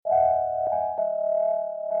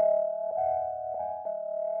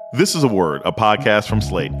This is A Word, a podcast from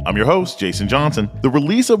Slate. I'm your host, Jason Johnson. The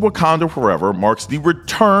release of Wakanda Forever marks the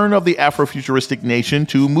return of the Afrofuturistic nation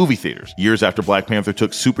to movie theaters. Years after Black Panther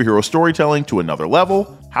took superhero storytelling to another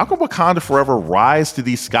level, how can Wakanda Forever rise to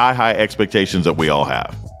these sky-high expectations that we all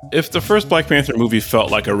have? If the first Black Panther movie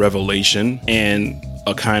felt like a revelation and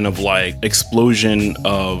a kind of like explosion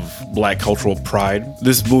of Black cultural pride,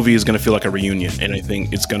 this movie is going to feel like a reunion. And I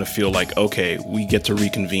think it's going to feel like, okay, we get to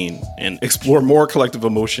reconvene and explore more collective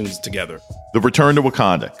emotions together. The Return to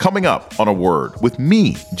Wakanda, coming up on A Word with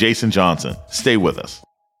me, Jason Johnson. Stay with us.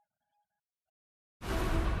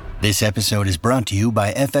 This episode is brought to you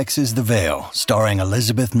by FX's The Veil, starring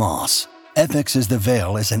Elizabeth Moss. FX's The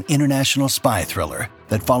Veil is an international spy thriller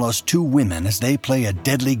that follows two women as they play a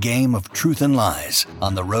deadly game of truth and lies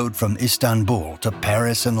on the road from Istanbul to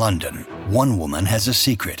Paris and London. One woman has a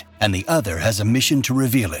secret, and the other has a mission to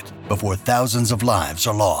reveal it before thousands of lives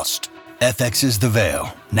are lost. FX's The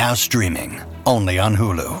Veil, now streaming, only on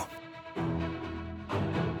Hulu.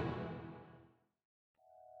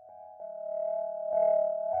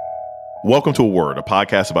 Welcome to A Word, a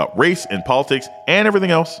podcast about race and politics and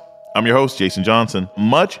everything else. I'm your host, Jason Johnson.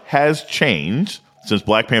 Much has changed since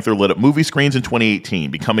Black Panther lit up movie screens in 2018,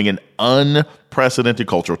 becoming an unprecedented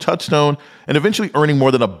cultural touchstone and eventually earning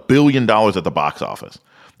more than $1 billion at the box office.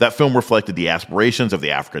 That film reflected the aspirations of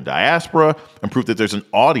the African diaspora and proved that there's an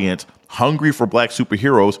audience hungry for Black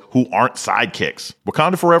superheroes who aren't sidekicks.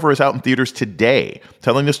 Wakanda Forever is out in theaters today,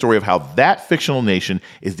 telling the story of how that fictional nation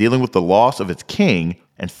is dealing with the loss of its king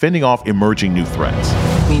and fending off emerging new threats.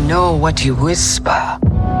 We know what you whisper.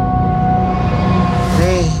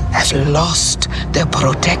 They have lost their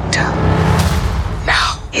protector.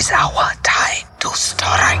 Now is our time to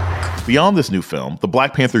strike. Beyond this new film, the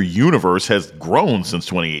Black Panther universe has grown since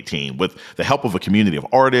 2018 with the help of a community of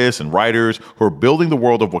artists and writers who are building the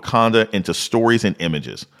world of Wakanda into stories and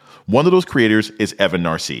images. One of those creators is Evan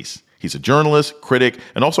Narcisse. He's a journalist, critic,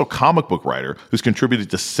 and also comic book writer who's contributed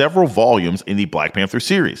to several volumes in the Black Panther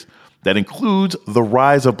series. That includes The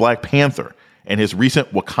Rise of Black Panther and his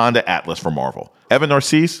recent Wakanda Atlas for Marvel. Evan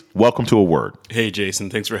Narcisse, welcome to A Word. Hey, Jason,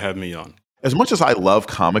 thanks for having me on. As much as I love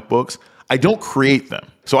comic books, I don't create them,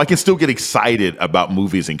 so I can still get excited about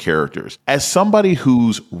movies and characters. As somebody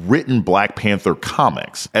who's written Black Panther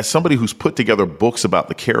comics, as somebody who's put together books about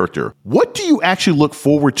the character, what do you actually look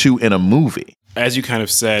forward to in a movie? As you kind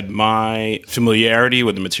of said, my familiarity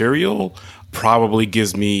with the material probably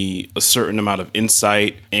gives me a certain amount of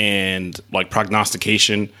insight and like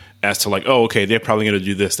prognostication as to like, oh, okay, they're probably going to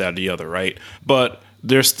do this, that, or the other, right? But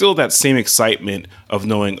there's still that same excitement of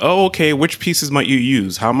knowing, oh, okay, which pieces might you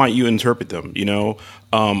use? How might you interpret them? You know,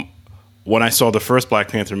 when I saw the first Black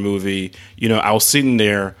Panther movie, you know, I was sitting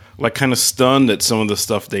there like kind of stunned at some of the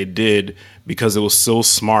stuff they did because it was so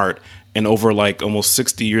smart. And over like almost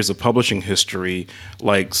 60 years of publishing history,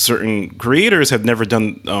 like certain creators have never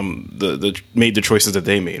done made the choices that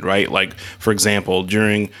they made, right? Like, for example,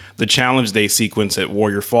 during the Challenge Day sequence at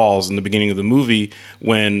Warrior Falls in the beginning of the movie,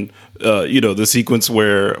 when the sequence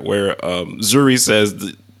where Zuri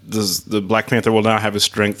says the Black Panther will now have his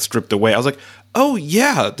strength stripped away, I was like, oh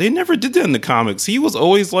yeah, they never did that in the comics. He was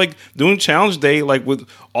always like doing Challenge Day, like with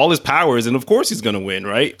all his powers, and of course he's gonna win,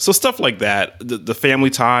 right? So stuff like that, the family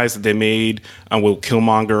ties that they made with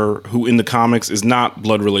Killmonger, who in the comics is not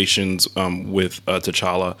blood relations with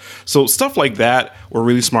T'Challa. So stuff like that were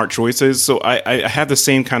really smart choices. So I have the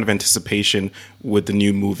same kind of anticipation with the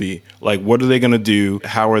new movie. Like, what are they gonna do?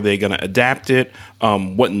 How are they gonna adapt it?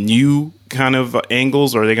 What new kind of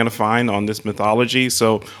angles are they going to find on this mythology?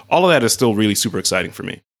 So all of that is still really super exciting for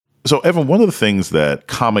me. So Evan, one of the things that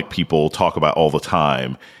comic people talk about all the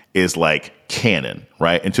time is like canon,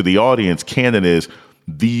 right? And to the audience, canon is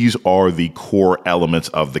these are the core elements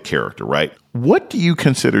of the character, right? What do you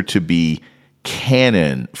consider to be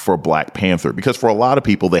canon for Black Panther? Because for a lot of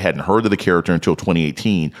people, they hadn't heard of the character until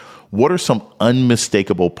 2018. What are some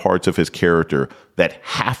unmistakable parts of his character that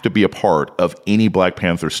have to be a part of any Black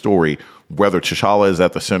Panther story, whether T'Challa is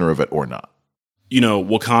at the center of it or not? You know,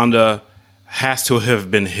 Wakanda has to have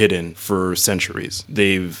been hidden for centuries.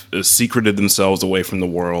 They've secreted themselves away from the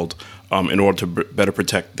world in order to better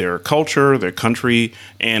protect their culture, their country,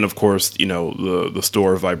 and of course, you know, the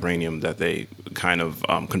store of vibranium that they kind of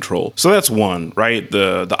control. So that's one, right?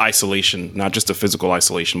 The isolation, not just the physical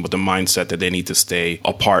isolation, but the mindset that they need to stay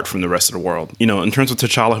apart from the rest of the world. You know, in terms of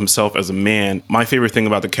T'Challa himself as a man, my favorite thing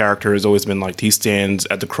about the character has always been like he stands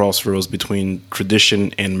at the crossroads between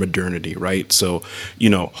tradition and modernity, right? So, you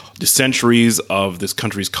know, the centuries of this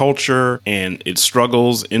country's culture and its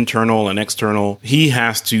struggles, internal and external, he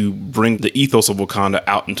has to bring the ethos of Wakanda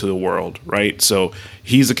out into the world, right? So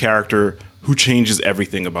he's a character who changes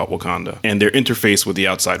everything about Wakanda and their interface with the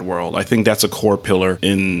outside world. I think that's a core pillar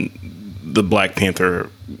in the Black Panther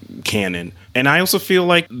canon. And I also feel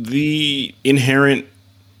like the inherent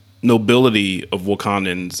nobility of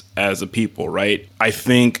Wakandans as a people, right? I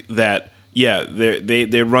think that, yeah,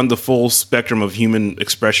 they run the full spectrum of human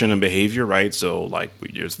expression and behavior, right? So, like,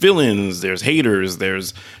 there's villains, there's haters,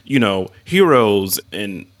 there's, heroes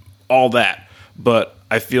and all that. But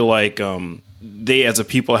I feel like they, as a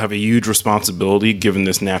people, have a huge responsibility given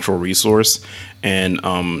this natural resource, and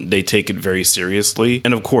they take it very seriously.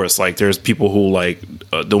 And of course, like, there's people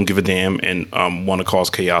who don't give a damn and want to cause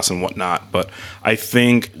chaos and whatnot. But I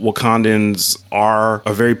think Wakandans are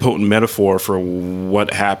a very potent metaphor for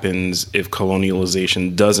what happens if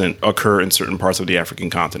colonialization doesn't occur in certain parts of the African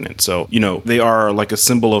continent. So, they are like a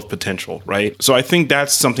symbol of potential, right? So I think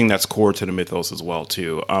that's something that's core to the mythos as well,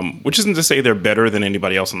 too, which isn't to say they're better than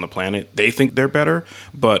anybody else on the planet. They think they're better,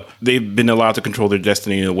 but they've been allowed to control their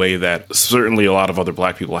destiny in a way that certainly a lot of other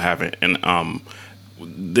Black people haven't. And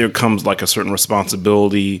there comes like a certain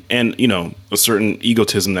responsibility and, a certain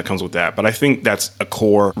egotism that comes with that. But I think that's a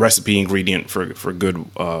core recipe ingredient for good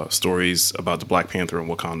stories about the Black Panther and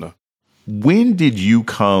Wakanda. When did you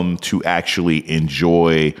come to actually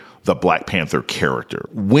enjoy the Black Panther character?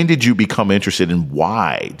 When did you become interested, and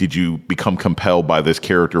why did you become compelled by this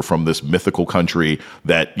character from this mythical country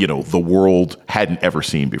that, the world hadn't ever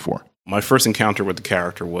seen before? My first encounter with the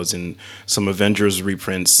character was in some Avengers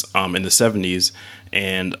reprints in the 70s.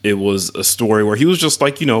 And it was a story where he was just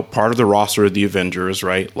like, part of the roster of the Avengers,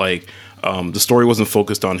 right? Like, the story wasn't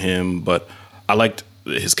focused on him, but I liked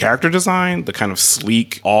his character design, the kind of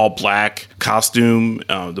sleek, all black costume,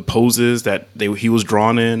 the poses that he was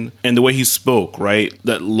drawn in, and the way he spoke, right?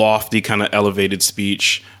 That lofty kind of elevated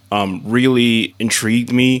speech really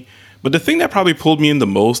intrigued me. But the thing that probably pulled me in the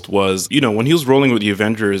most was, when he was rolling with the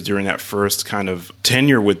Avengers during that first kind of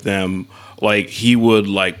tenure with them, like, he would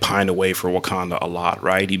pine away for Wakanda a lot,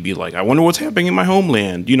 right? He'd be like, I wonder what's happening in my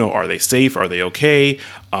homeland. Are they safe? Are they okay?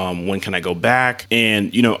 When can I go back?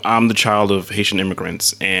 And, I'm the child of Haitian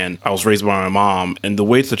immigrants, and I was raised by my mom. And the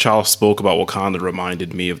way T'Challa spoke about Wakanda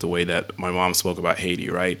reminded me of the way that my mom spoke about Haiti,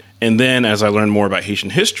 right? And then as I learned more about Haitian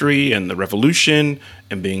history and the revolution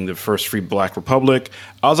and being the first free Black republic,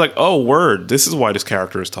 I was like, oh, word, this is why this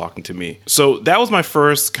character is talking to me. So that was my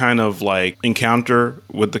first kind of encounter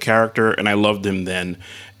with the character, and I loved him then.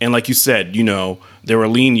 And like you said, there were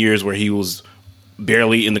lean years where he was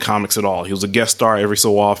barely in the comics at all. He was a guest star every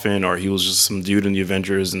so often, or he was just some dude in the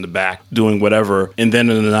Avengers in the back doing whatever. And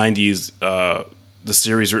then in the 90s, the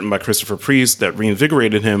series written by Christopher Priest that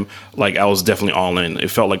reinvigorated him, I was definitely all in.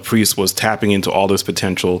 It felt like Priest was tapping into all this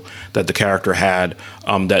potential that the character had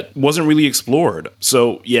that wasn't really explored.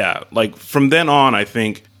 So yeah, from then on, I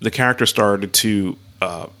think the character started to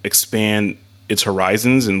expand its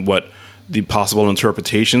horizons and what the possible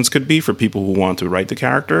interpretations could be for people who want to write the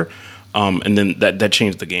character. And then that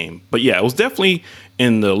changed the game. But yeah, it was definitely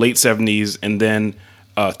in the late 70s. And then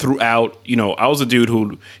throughout, I was a dude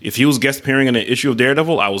who, if he was guest appearing in an issue of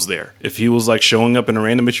Daredevil, I was there. If he was showing up in a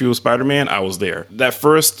random issue of Spider-Man, I was there. That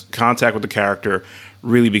first contact with the character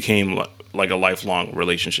really became like a lifelong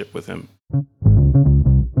relationship with him.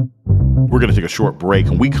 We're going to take a short break.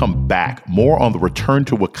 When we come back, more on the return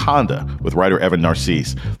to Wakanda with writer Evan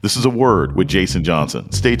Narcisse. This is A Word with Jason Johnson.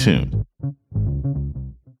 Stay tuned.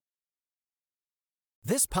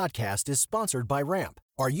 This podcast is sponsored by Ramp.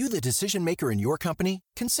 Are you the decision maker in your company?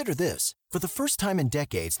 Consider this. For the first time in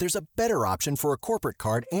decades, there's a better option for a corporate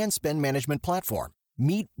card and spend management platform.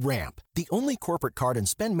 Meet Ramp, the only corporate card and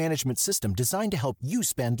spend management system designed to help you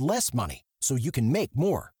spend less money so you can make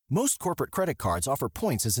more. Most corporate credit cards offer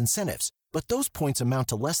points as incentives, but those points amount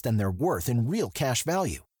to less than their worth in real cash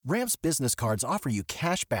value. Ramp's business cards offer you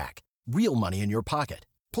cash back, real money in your pocket.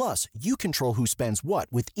 Plus, you control who spends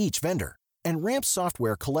what with each vendor. And Ramp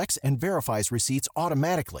software collects and verifies receipts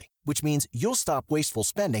automatically, which means you'll stop wasteful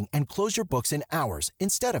spending and close your books in hours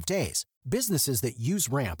instead of days. Businesses that use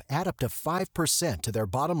Ramp add up to 5% to their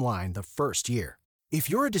bottom line the first year. If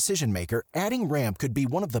you're a decision maker, adding Ramp could be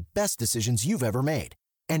one of the best decisions you've ever made.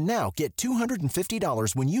 And now get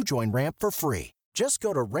 $250 when you join Ramp for free. Just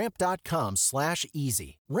go to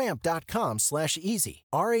ramp.com/easy. Ramp.com/easy.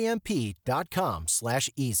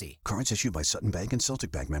 RAMP.com/easy. Cards issued by Sutton Bank and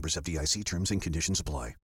Celtic Bank, members of FDIC. Terms and conditions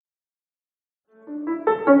apply.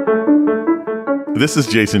 This is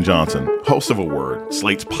Jason Johnson, host of A Word,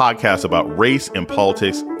 Slate's podcast about race and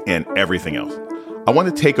politics and everything else. I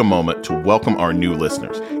want to take a moment to welcome our new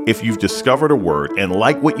listeners. If you've discovered A Word and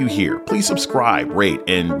like what you hear, please subscribe, rate,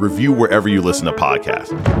 and review wherever you listen to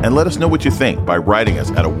podcasts. And let us know what you think by writing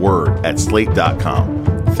us at aword@slate.com.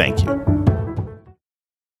 Thank you.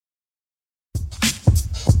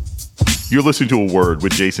 You're listening to A Word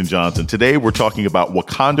with Jason Johnson. Today, we're talking about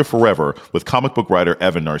Wakanda Forever with comic book writer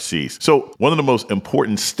Evan Narcisse. So one of the most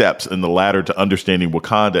important steps in the ladder to understanding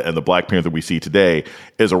Wakanda and the Black Panther we see today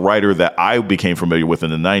is a writer that I became familiar with in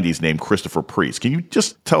the 90s named Christopher Priest. Can you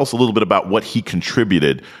just tell us a little bit about what he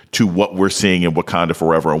contributed to what we're seeing in Wakanda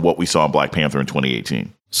Forever and what we saw in Black Panther in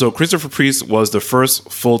 2018? So Christopher Priest was the first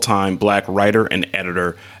full-time Black writer and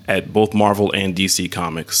editor at both Marvel and DC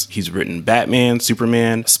Comics. He's written Batman,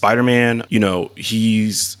 Superman, Spider-Man.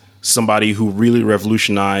 He's somebody who really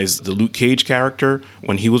revolutionized the Luke Cage character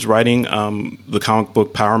when he was writing the comic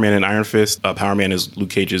book Power Man and Iron Fist. Power Man is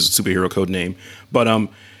Luke Cage's superhero code name. But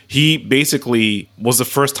he basically was the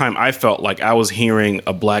first time I felt like I was hearing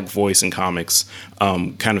a Black voice in comics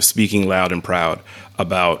kind of speaking loud and proud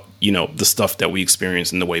about the stuff that we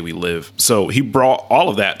experience and the way we live. So he brought all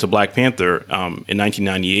of that to Black Panther in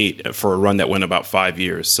 1998 for a run that went about 5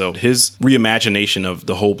 years. So his reimagination of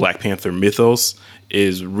the whole Black Panther mythos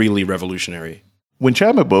is really revolutionary. When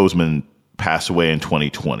Chadwick Boseman passed away in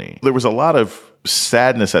 2020, there was a lot of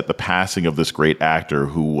sadness at the passing of this great actor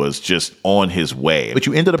who was just on his way. But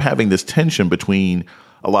you ended up having this tension between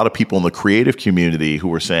a lot of people in the creative community who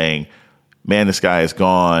were saying, man, this guy is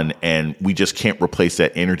gone and we just can't replace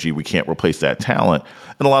that energy. We can't replace that talent.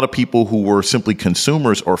 And a lot of people who were simply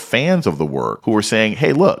consumers or fans of the work who were saying,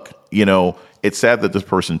 hey, look, it's sad that this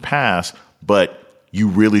person passed, but you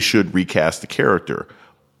really should recast the character.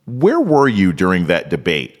 Where were you during that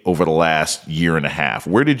debate over the last year and a half?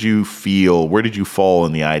 Where did you fall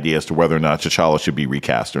in the idea as to whether or not T'Challa should be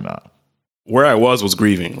recast or not? Where I was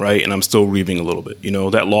grieving, right? And I'm still grieving a little bit.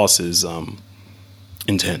 That loss is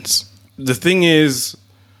intense. The thing is,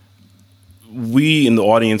 we in the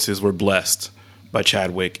audiences were blessed by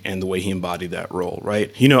Chadwick and the way he embodied that role,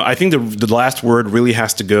 right? I think the last word really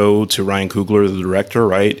has to go to Ryan Coogler, the director,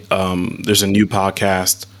 right? There's a new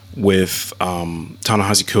podcast with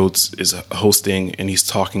Ta-Nehisi Coates is hosting, and he's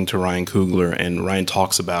talking to Ryan Coogler, and Ryan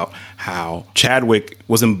talks about how Chadwick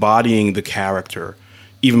was embodying the character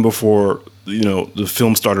even before, the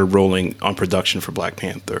film started rolling on production for Black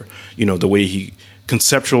Panther. The way he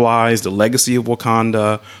conceptualized the legacy of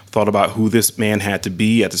Wakanda, thought about who this man had to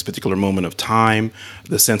be at this particular moment of time,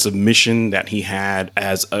 the sense of mission that he had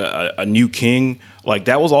as a new king. Like,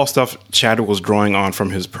 that was all stuff Chadwick was drawing on from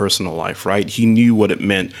his personal life, right? He knew what it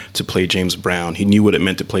meant to play James Brown. He knew what it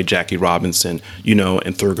meant to play Jackie Robinson, and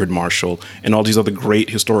Thurgood Marshall, and all these other great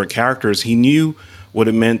historic characters. He knew what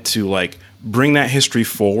it meant to, bring that history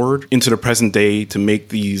forward into the present day, to make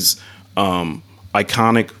these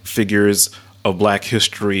iconic figures of Black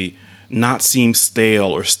history not seem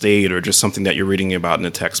stale or staid or just something that you're reading about in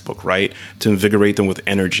a textbook, right? To invigorate them with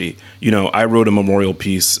energy. I wrote a memorial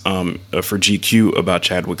piece for GQ about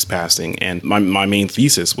Chadwick's passing, and my main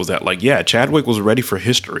thesis was that, Chadwick was ready for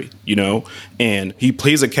history, and he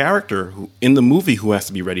plays a character in the movie who has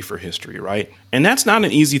to be ready for history, right? And that's not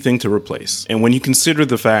an easy thing to replace. And when you consider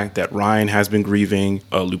the fact that Ryan has been grieving,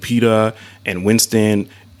 Lupita and Winston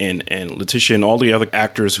and Letitia and all the other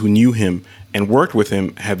actors who knew him and worked with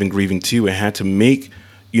him have been grieving too, and had to make,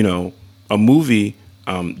 a movie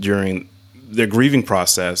during their grieving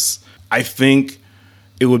process, I think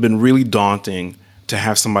it would have been really daunting to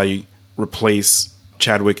have somebody replace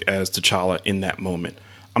Chadwick as T'Challa in that moment.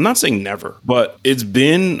 I'm not saying never, but it's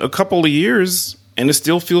been a couple of years and it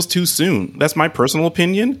still feels too soon. That's my personal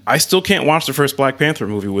opinion. I still can't watch the first Black Panther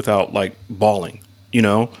movie without bawling.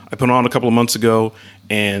 I put it on a couple of months ago,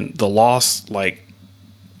 and the loss,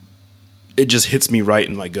 it just hits me right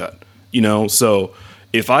in my gut, So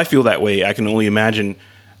if I feel that way, I can only imagine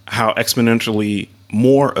how exponentially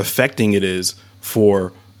more affecting it is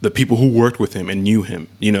for the people who worked with him and knew him,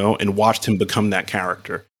 and watched him become that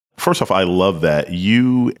character. First off, I love that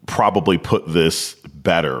you probably put this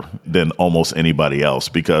better than almost anybody else,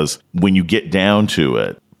 because when you get down to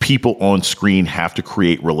it, people on screen have to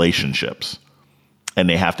create relationships. And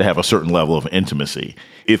they have to have a certain level of intimacy.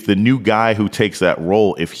 If the new guy who takes that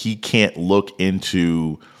role, if he can't look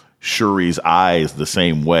into Shuri's eyes the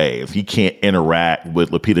same way, if he can't interact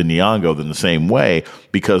with Lupita Nyong'o in the same way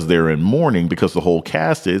because they're in mourning, because the whole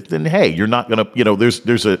cast is, then hey, you're not gonna,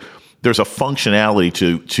 there's a functionality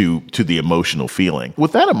to the emotional feeling.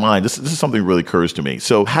 With that in mind, this is something that really occurs to me.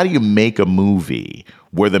 So how do you make a movie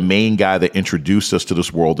where the main guy that introduced us to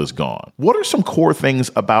this world is gone? What are some core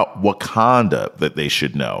things about Wakanda that they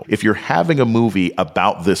should know? If you're having a movie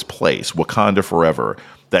about this place, Wakanda Forever,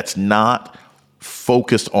 that's not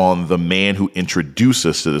focused on the man who introduced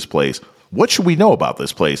us to this place, what should we know about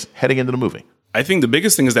this place heading into the movie? I think the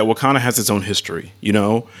biggest thing is that Wakanda has its own history, you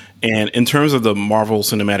know? And in terms of the Marvel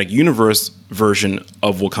Cinematic Universe version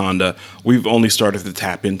of Wakanda, we've only started to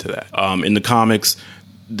tap into that. In the comics,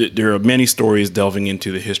 there are many stories delving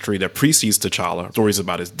into the history that precedes T'Challa. Stories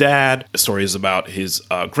about his dad, stories about his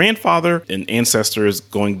grandfather, and ancestors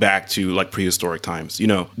going back to like prehistoric times. You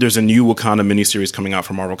know, there's a new Wakanda miniseries coming out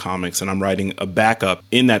from Marvel Comics, and I'm writing a backup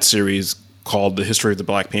in that series called The History of the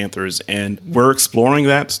Black Panthers, and we're exploring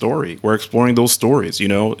that story. We're exploring those stories, you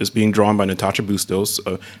know. It's being drawn by Natasha Bustos,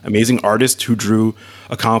 an amazing artist who drew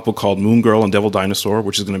a comic book called Moon Girl and Devil Dinosaur,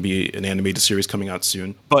 which is going to be an animated series coming out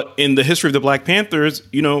soon. But in The History of the Black Panthers,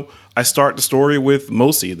 you know, I start the story with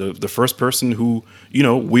Mosi, the first person who, you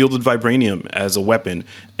know, wielded vibranium as a weapon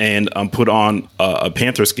and put on a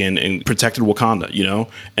panther skin and protected Wakanda, you know.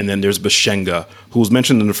 And then there's Bashenga, who was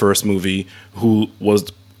mentioned in the first movie, who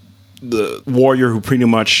was the warrior who pretty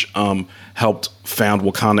much helped found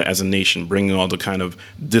Wakanda as a nation, bringing all the kind of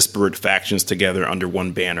disparate factions together under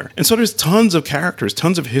one banner. And so there's tons of characters,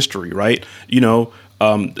 tons of history, right? You know,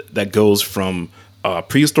 that goes from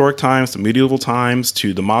prehistoric times to medieval times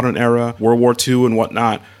to the modern era, World War II and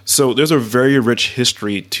whatnot. So there's a very rich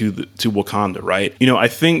history to Wakanda, right? You know, I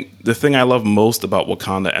think the thing I love most about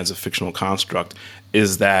Wakanda as a fictional construct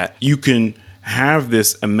is that you can have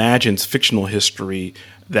this imagined fictional history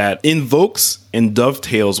that invokes and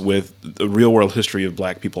dovetails with the real world history of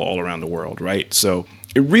Black people all around the world, right? So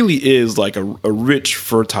it really is like a rich,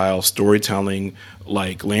 fertile storytelling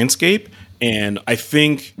like landscape. And I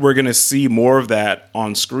think we're going to see more of that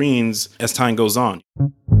on screens as time goes on.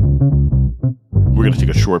 We're going to take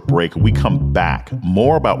a short break. When we come back,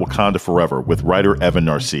 more about Wakanda Forever with writer Evan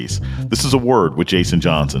Narcisse. This is A Word with Jason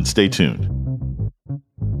Johnson. Stay tuned.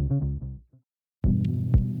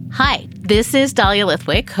 Hi, this is Dahlia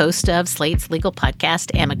Lithwick, host of Slate's legal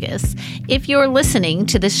podcast, Amicus. If you're listening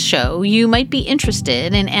to this show, you might be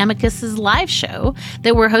interested in Amicus's live show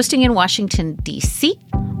that we're hosting in Washington, D.C.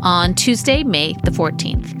 on Tuesday, May the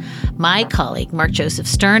 14th. My colleague, Mark Joseph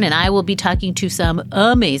Stern, and I will be talking to some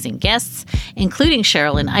amazing guests, including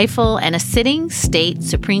Sherrilyn Ifill and a sitting state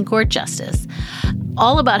Supreme Court justice,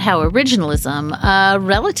 all about how originalism, a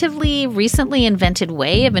relatively recently invented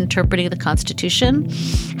way of interpreting the Constitution,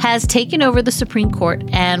 has taken over the Supreme Court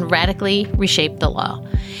and radically reshaped the law.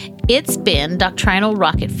 It's been doctrinal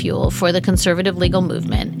rocket fuel for the conservative legal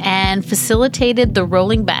movement and facilitated the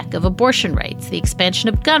rolling back of abortion rights, the expansion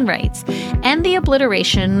of gun rights, and the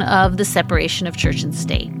obliteration of the separation of church and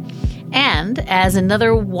state. And as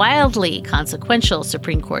another wildly consequential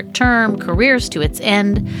Supreme Court term careers to its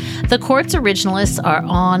end, the court's originalists are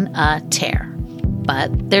on a tear.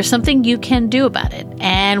 But there's something you can do about it,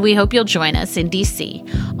 and we hope you'll join us in D.C.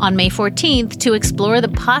 on May 14th to explore the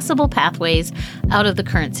possible pathways out of the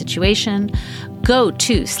current situation. Go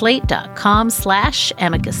to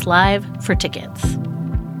slate.com/Amicus Live for tickets.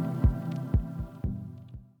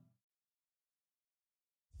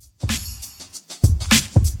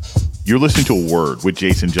 You're listening to A Word with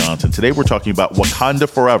Jason Johnson. Today we're talking about Wakanda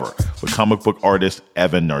Forever with comic book artist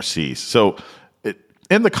Evan Narcisse. So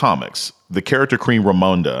in the comics, the character Queen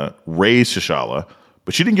Ramonda raised T'Challa,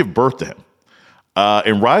 but she didn't give birth to him.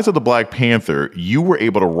 In Rise of the Black Panther, you were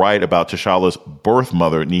able to write about T'Challa's birth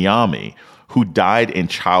mother, Niamey, who died in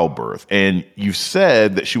childbirth. And you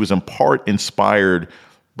said that she was in part inspired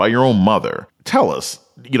by your own mother. Tell us,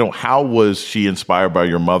 you know, how was she inspired by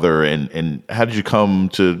your mother, and how did you come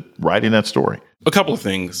to writing that story? A couple of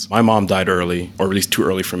things. My mom died early, or at least too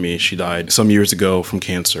early for me. She died some years ago from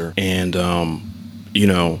cancer. And, you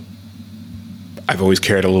know, I've always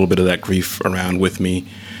carried a little bit of that grief around with me.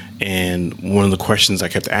 And one of the questions I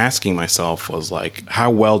kept asking myself was like,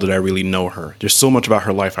 how well did I really know her? There's so much about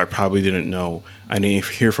her life I probably didn't know. I didn't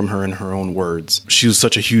hear from her in her own words. She was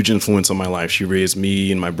such a huge influence on my life. She raised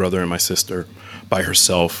me and my brother and my sister by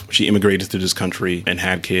herself. She immigrated to this country and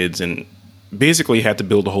had kids and basically had to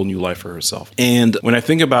build a whole new life for herself. And when I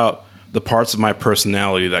think about the parts of my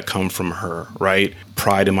personality that come from her, right?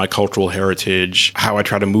 Pride in my cultural heritage, how I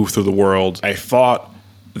try to move through the world, I thought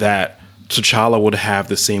that T'Challa would have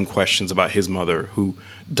the same questions about his mother, who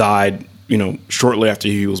died, you know, shortly after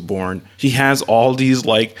he was born. He has all these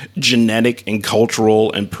like genetic and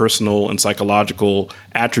cultural and personal and psychological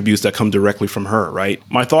attributes that come directly from her, right?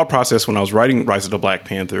 My thought process when I was writing Rise of the Black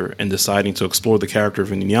Panther and deciding to explore the character of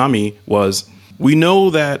Niamey was, we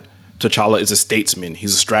know that T'Challa is a statesman.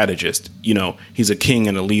 He's a strategist. You know, he's a king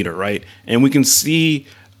and a leader, right? And we can see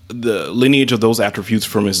the lineage of those attributes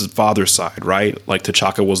from his father's side, right? Like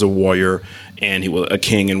T'Chaka was a warrior and he was a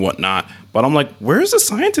king and whatnot. But I'm like, where does the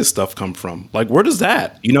scientist stuff come from? Like, where does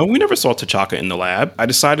that? You know, we never saw T'Chaka in the lab. I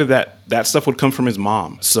decided that that stuff would come from his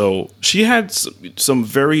mom. So she had some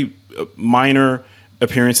very minor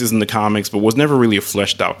appearances in the comics, but was never really a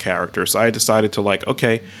fleshed out character. So I decided to like,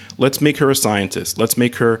 okay, let's make her a scientist. Let's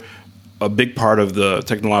make her a big part of the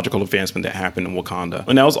technological advancement that happened in Wakanda.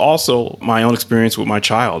 And that was also my own experience with my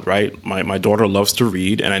child, right? My daughter loves to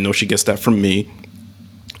read, and I know she gets that from me.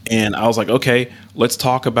 And I was like, okay, let's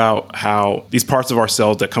talk about how these parts of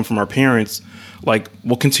ourselves that come from our parents, like,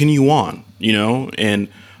 will continue on, you know? And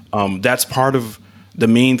that's part of the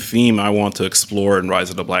main theme I want to explore in Rise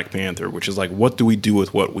of the Black Panther, which is like, what do we do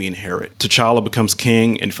with what we inherit? T'Challa becomes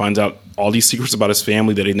king and finds out all these secrets about his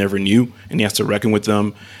family that he never knew, and he has to reckon with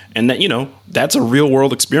them. And that, you know, that's a real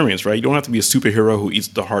world experience, right? You don't have to be a superhero who eats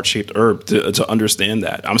the heart-shaped herb to understand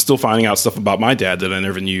that. I'm still finding out stuff about my dad that I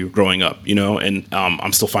never knew growing up, you know, and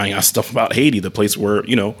I'm still finding out stuff about Haiti, the place where,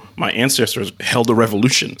 you know, my ancestors held a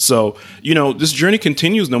revolution. So, you know, this journey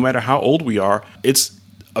continues no matter how old we are. It's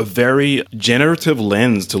a very generative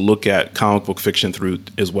lens to look at comic book fiction through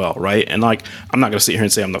as well, right? And like, I'm not going to sit here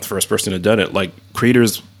and say I'm not the first person to have done it. Like,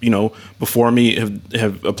 creators, you know, before me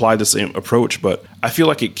have applied the same approach, but I feel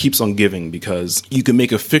like it keeps on giving because you can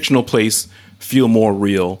make a fictional place feel more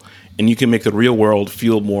real, and you can make the real world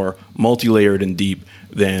feel more multi-layered and deep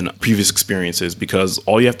than previous experiences, because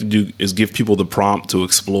all you have to do is give people the prompt to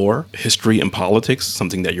explore history and politics,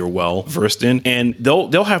 something that you're well versed in, and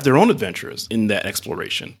they'll have their own adventures in that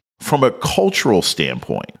exploration. From a cultural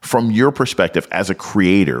standpoint, from your perspective as a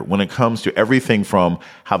creator, when it comes to everything from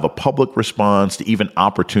how the public responds to even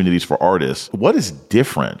opportunities for artists, what is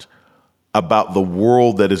different about the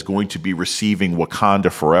world that is going to be receiving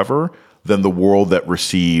Wakanda Forever than the world that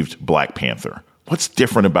received Black Panther? What's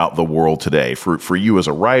different about the world today for you as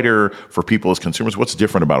a writer, for people as consumers? What's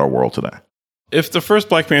different about our world today? If the first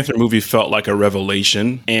Black Panther movie felt like a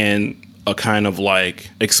revelation and a kind of like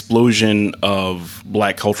explosion of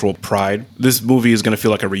Black cultural pride, this movie is going to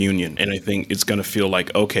feel like a reunion. And I think it's going to feel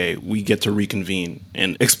like, okay, we get to reconvene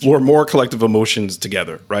and explore more collective emotions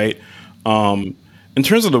together, right? In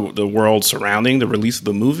terms of the world surrounding the release of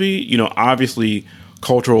the movie, you know, obviously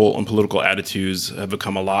cultural and political attitudes have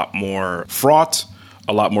become a lot more fraught,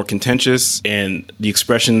 a lot more contentious, and the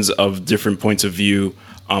expressions of different points of view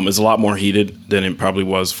is a lot more heated than it probably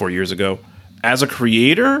was 4 years ago. As a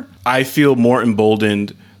creator, I feel more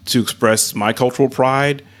emboldened to express my cultural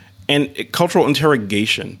pride and cultural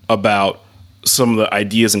interrogation about some of the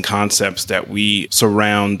ideas and concepts that we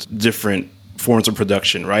surround different forms of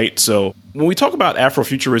production, right? So when we talk about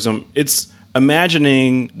Afrofuturism, it's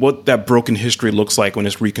imagining what that broken history looks like when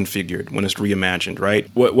it's reconfigured, when it's reimagined, right?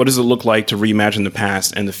 What does it look like to reimagine the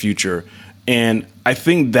past and the future? And I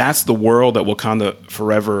think that's the world that Wakanda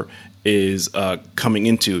Forever is coming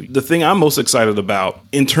into. The thing I'm most excited about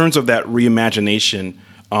in terms of that reimagination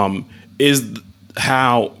is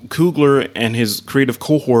how Coogler and his creative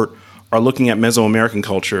cohort are looking at Mesoamerican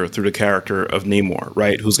culture through the character of Namor,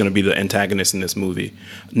 right? Who's going to be the antagonist in this movie.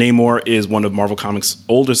 Namor is one of Marvel Comics'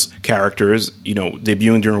 oldest characters, you know,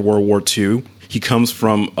 debuting during World War II. He comes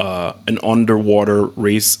from an underwater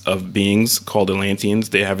race of beings called Atlanteans.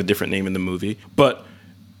 They have a different name in the movie. But,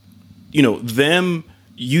 you know, them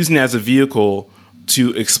using it as a vehicle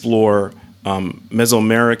to explore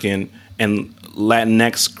Mesoamerican and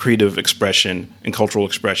Latinx creative expression and cultural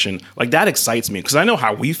expression, like that excites me because I know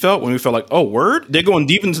how we felt when we felt like, oh, word, they're going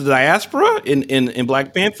deep into the diaspora in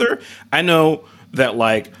Black Panther. I know that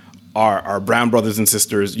like our brown brothers and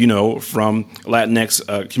sisters, you know, from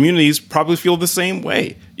Latinx communities probably feel the same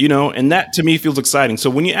way, you know, and that to me feels exciting. So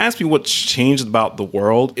when you ask me what's changed about the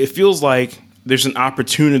world, it feels like there's an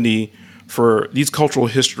opportunity for these cultural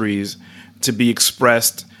histories to be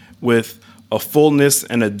expressed with a fullness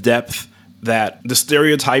and a depth that the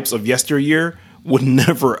stereotypes of yesteryear would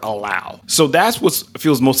never allow. So that's what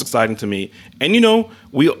feels most exciting to me. And, you know,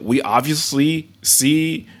 we obviously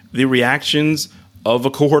see the reactions of a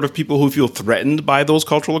cohort of people who feel threatened by those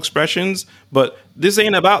cultural expressions, but this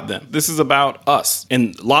ain't about them. This is about us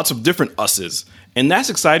and lots of different us's. And that's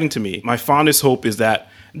exciting to me. My fondest hope is that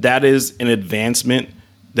that is an advancement,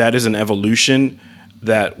 that is an evolution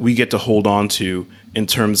that we get to hold on to in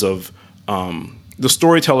terms of the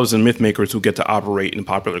storytellers and myth makers who get to operate in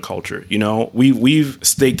popular culture. You know, we've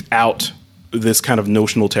staked out this kind of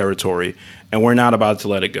notional territory, and we're not about to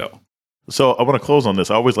let it go. So I want to close on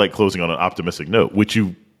this. I always like closing on an optimistic note, which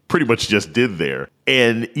you pretty much just did there.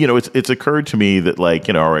 And, you know, it's occurred to me that, like,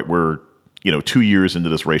 you know, all right, we're, you know, 2 years into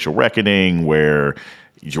this racial reckoning where,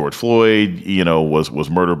 George Floyd, was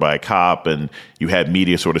murdered by a cop, and you had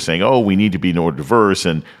media sort of saying, oh, we need to be more diverse.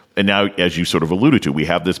 And now, as you sort of alluded to, we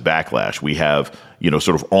have this backlash. We have,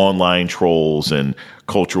 sort of online trolls and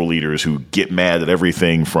cultural leaders who get mad at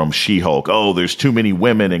everything from She-Hulk. Oh, there's too many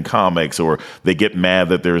women in comics, or they get mad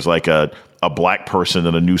that there's like a black person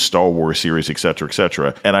in a new Star Wars series, et cetera, et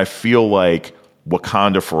cetera. And I feel like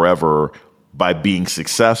Wakanda Forever, by being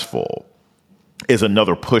successful, is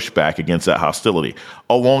another pushback against that hostility,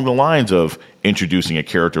 along the lines of introducing a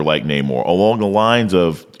character like Namor, along the lines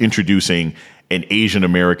of introducing an Asian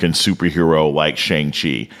American superhero like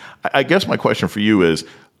Shang-Chi. I guess my question for you is,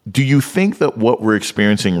 do you think that what we're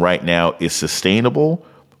experiencing right now is sustainable,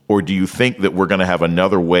 or do you think that we're going to have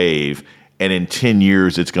another wave and in 10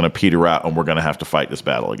 years it's going to peter out and we're going to have to fight this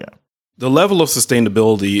battle again? The level of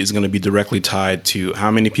sustainability is going to be directly tied to how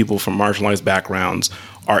many people from marginalized backgrounds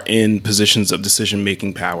are in positions of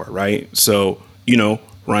decision-making power, right? So,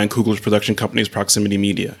 Ryan Coogler's production company is Proximity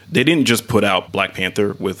Media. They didn't just put out Black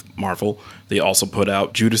Panther with Marvel. They also put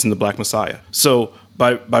out Judas and the Black Messiah. So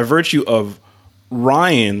by virtue of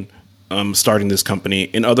Ryan starting this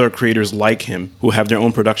company and other creators like him who have their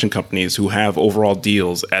own production companies, who have overall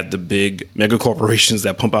deals at the big mega corporations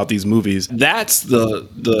that pump out these movies, that's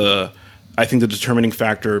I think the determining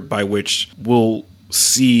factor by which we'll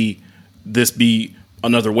see this be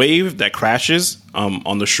another wave that crashes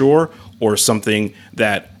on the shore, or something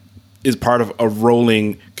that is part of a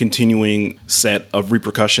rolling, continuing set of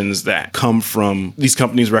repercussions that come from these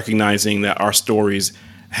companies recognizing that our stories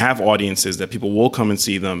have audiences, that people will come and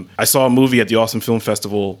see them. I saw a movie at the Austin Film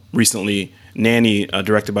Festival recently, Nanny,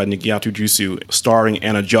 directed by Nikyatu Jusu, starring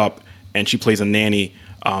Anna Jupp, and she plays a nanny,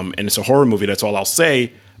 and it's a horror movie, that's all I'll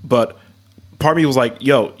say. But part of me was like,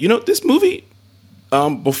 this movie,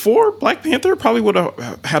 before Black Panther, probably would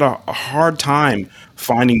have had a hard time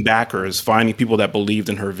finding backers, finding people that believed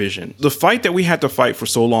in her vision. The fight that we had to fight for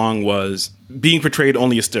so long was being portrayed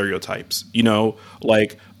only as stereotypes,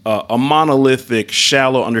 like a monolithic,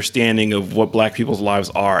 shallow understanding of what Black people's lives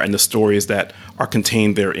are and the stories that are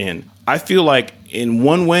contained therein. I feel like in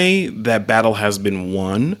one way that battle has been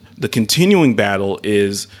won. The continuing battle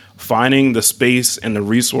is finding the space and the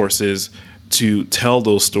resources to tell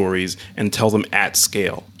those stories and tell them at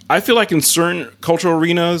scale. I feel like in certain cultural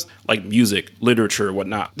arenas, like music, literature,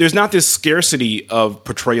 whatnot, there's not this scarcity of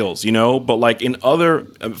portrayals, but like in other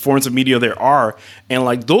forms of media there are. And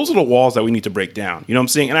like those are the walls that we need to break down. You know what I'm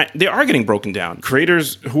saying? And they are getting broken down.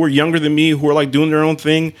 Creators who are younger than me, who are like doing their own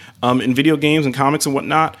thing in video games and comics and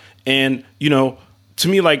whatnot. And, to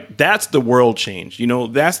me, like, that's the world change.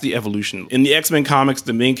 That's the evolution. In the X-Men comics,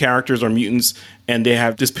 the main characters are mutants, and they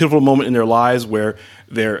have this pivotal moment in their lives where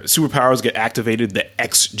their superpowers get activated. The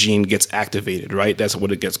X gene gets activated, right? That's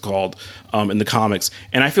what it gets called in the comics.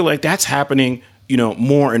 And I feel like that's happening,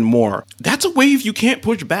 more and more. That's a wave you can't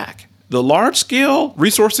push back. The large-scale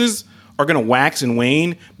resources are going to wax and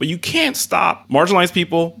wane, but you can't stop marginalized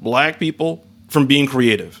people, Black people, from being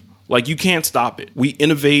creative. Like, you can't stop it. We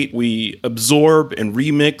innovate, we absorb and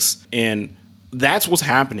remix, and that's what's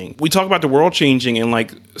happening. We talk about the world changing, and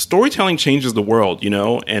like storytelling changes the world,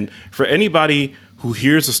 and for anybody who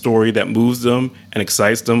hears a story that moves them and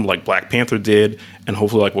excites them, like Black Panther did, and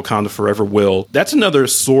hopefully like Wakanda Forever will, that's another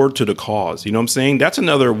sword to the cause. You know what I'm saying? That's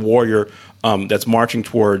another warrior that's marching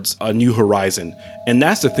towards a new horizon. And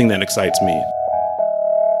that's the thing that excites me.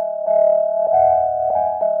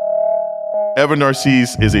 Evan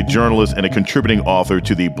Narcisse is a journalist and a contributing author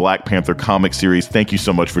to the Black Panther comic series. Thank you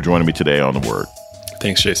so much for joining me today on The Word.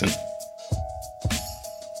 Thanks, Jason.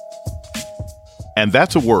 And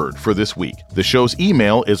that's A Word for this week. The show's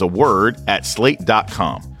email is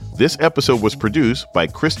aword@slate.com. This episode was produced by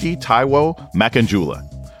Christy Taiwo Makanjula.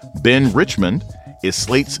 Ben Richmond is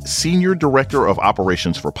Slate's Senior Director of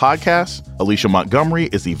Operations for Podcasts. Alicia Montgomery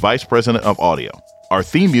is the Vice President of Audio. Our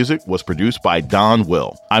theme music was produced by Don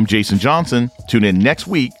Will. I'm Jason Johnson. Tune in next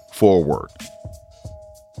week for A Word.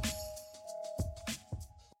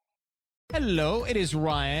 Hello, it is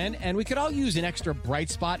Ryan, and we could all use an extra bright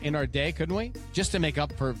spot in our day, couldn't we? Just to make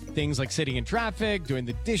up for things like sitting in traffic, doing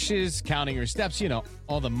the dishes, counting your steps,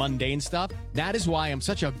 all the mundane stuff. That is why I'm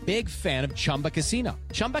such a big fan of Chumba Casino.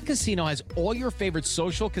 Chumba Casino has all your favorite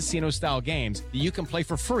social casino-style games that you can play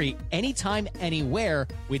for free anytime, anywhere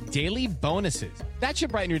with daily bonuses. That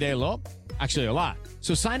should brighten your day a little. Actually, a lot.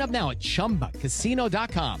 So sign up now at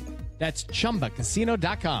ChumbaCasino.com. That's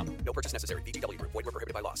ChumbaCasino.com. No purchase necessary. VGW Group. Void where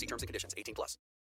prohibited by law. See terms and conditions. 18+.